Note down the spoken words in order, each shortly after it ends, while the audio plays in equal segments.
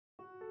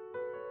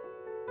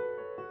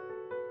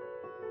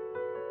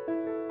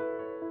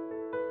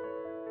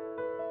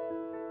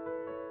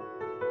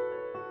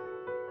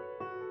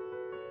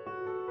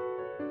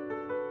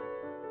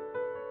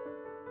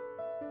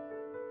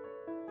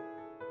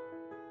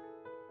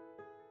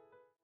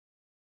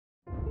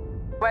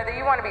Whether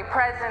you want to be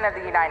President of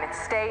the United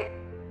States,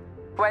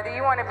 whether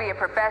you want to be a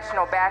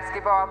professional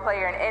basketball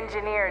player, an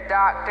engineer, a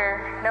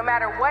doctor, no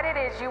matter what it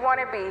is you want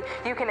to be,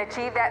 you can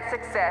achieve that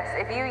success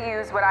if you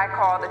use what I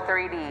call the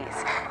 3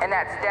 Ds, and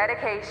that's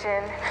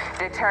dedication,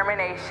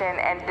 determination,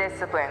 and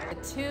discipline.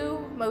 The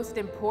 2 most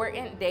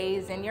important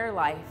days in your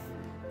life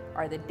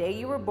are the day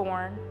you were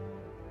born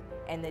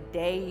and the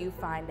day you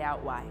find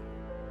out why.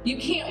 You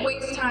can't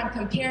waste time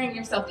comparing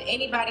yourself to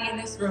anybody in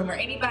this room or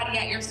anybody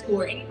at your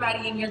school or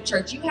anybody in your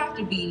church. You have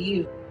to be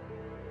you.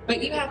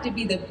 But you have to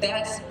be the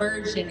best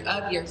version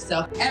of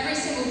yourself. Every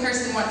single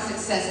person wants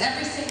success.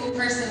 Every single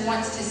person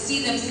wants to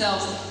see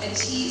themselves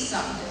achieve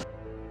something.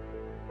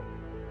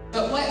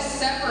 But what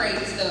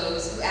separates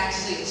those who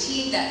actually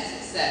achieve that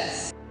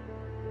success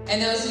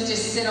and those who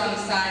just sit on the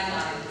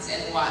sidelines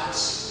and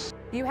watch?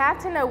 You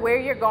have to know where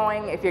you're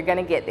going if you're going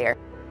to get there.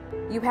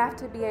 You have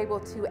to be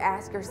able to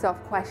ask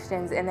yourself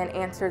questions and then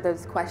answer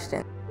those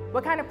questions.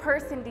 What kind of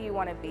person do you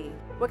want to be?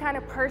 What kind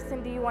of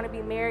person do you want to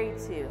be married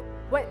to?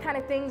 What kind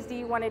of things do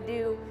you want to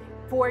do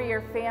for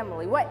your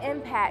family? What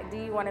impact do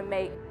you want to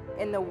make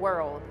in the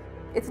world?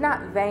 It's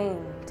not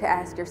vain to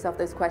ask yourself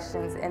those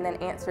questions and then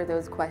answer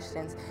those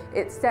questions.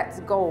 It sets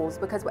goals,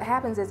 because what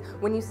happens is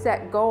when you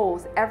set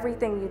goals,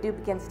 everything you do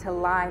begins to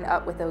line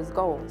up with those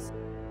goals.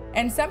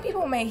 And some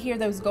people may hear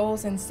those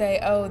goals and say,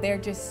 oh, they're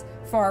just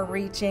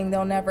far-reaching,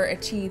 they'll never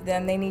achieve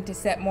them, they need to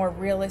set more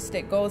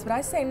realistic goals. But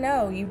I say,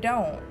 no, you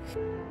don't.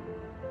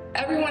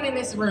 Everyone in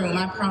this room,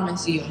 I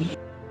promise you,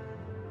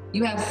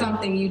 you have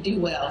something you do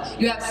well.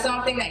 You have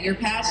something that you're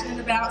passionate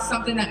about,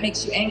 something that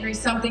makes you angry,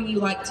 something you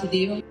like to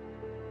do.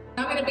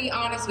 I'm going to be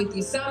honest with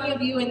you. Some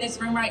of you in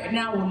this room right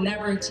now will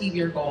never achieve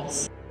your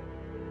goals.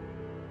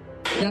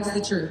 That's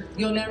the truth.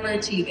 You'll never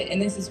achieve it, and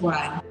this is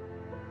why.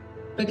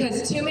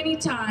 Because too many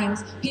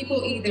times,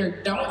 people either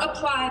don't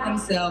apply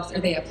themselves or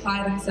they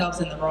apply themselves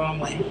in the wrong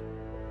way.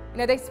 You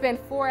know, they spend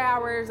 4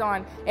 hours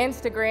on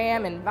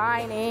Instagram and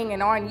Vining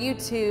and on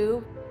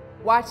YouTube,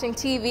 watching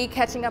TV,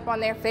 catching up on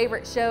their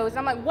favorite shows.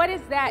 I'm like, what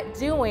is that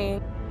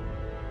doing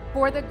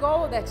for the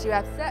goal that you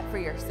have set for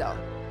yourself?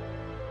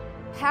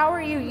 How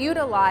are you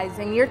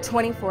utilizing your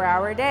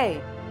 24-hour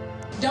day?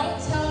 Don't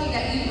tell me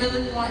that you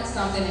really want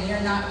something and you're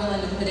not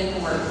willing to put in the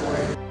work for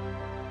it.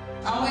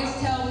 I always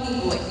tell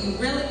people, if you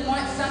really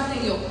want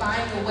something, you'll find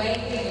a way,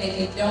 and if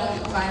you don't,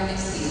 you'll find an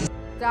excuse.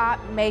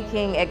 Stop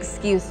making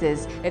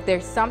excuses. If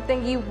there's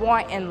something you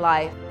want in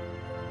life,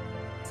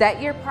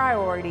 set your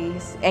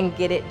priorities and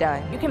get it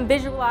done. You can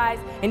visualize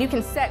and you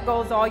can set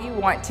goals all you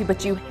want to,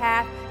 but you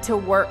have to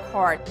work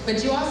hard.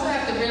 But you also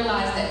have to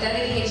realize that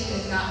dedication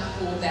is not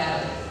the full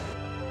battle.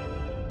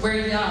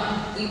 We're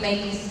young, we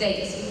make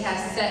mistakes, we have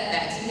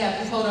setbacks, we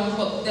have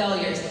quote-unquote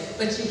failures,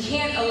 but you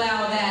can't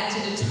allow that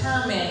to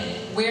determine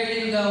where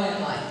you go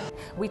in life.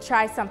 We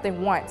try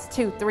something once,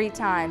 2, 3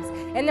 times,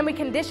 and then we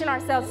condition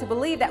ourselves to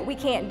believe that we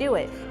can't do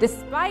it,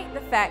 despite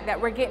the fact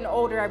that we're getting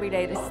older every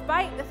day,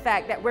 despite the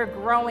fact that we're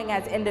growing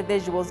as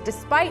individuals,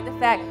 despite the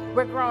fact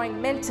we're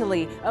growing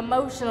mentally,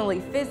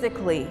 emotionally,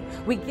 physically.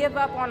 We give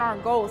up on our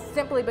goals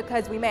simply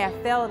because we may have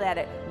failed at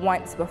it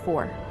once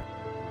before.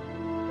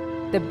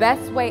 The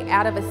best way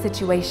out of a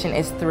situation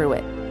is through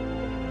it.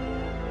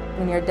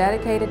 When you're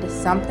dedicated to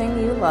something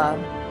you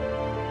love,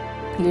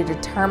 you're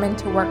determined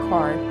to work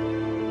hard,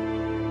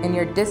 and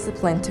you're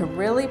disciplined to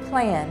really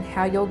plan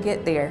how you'll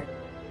get there,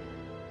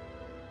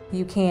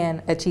 you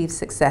can achieve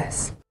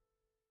success.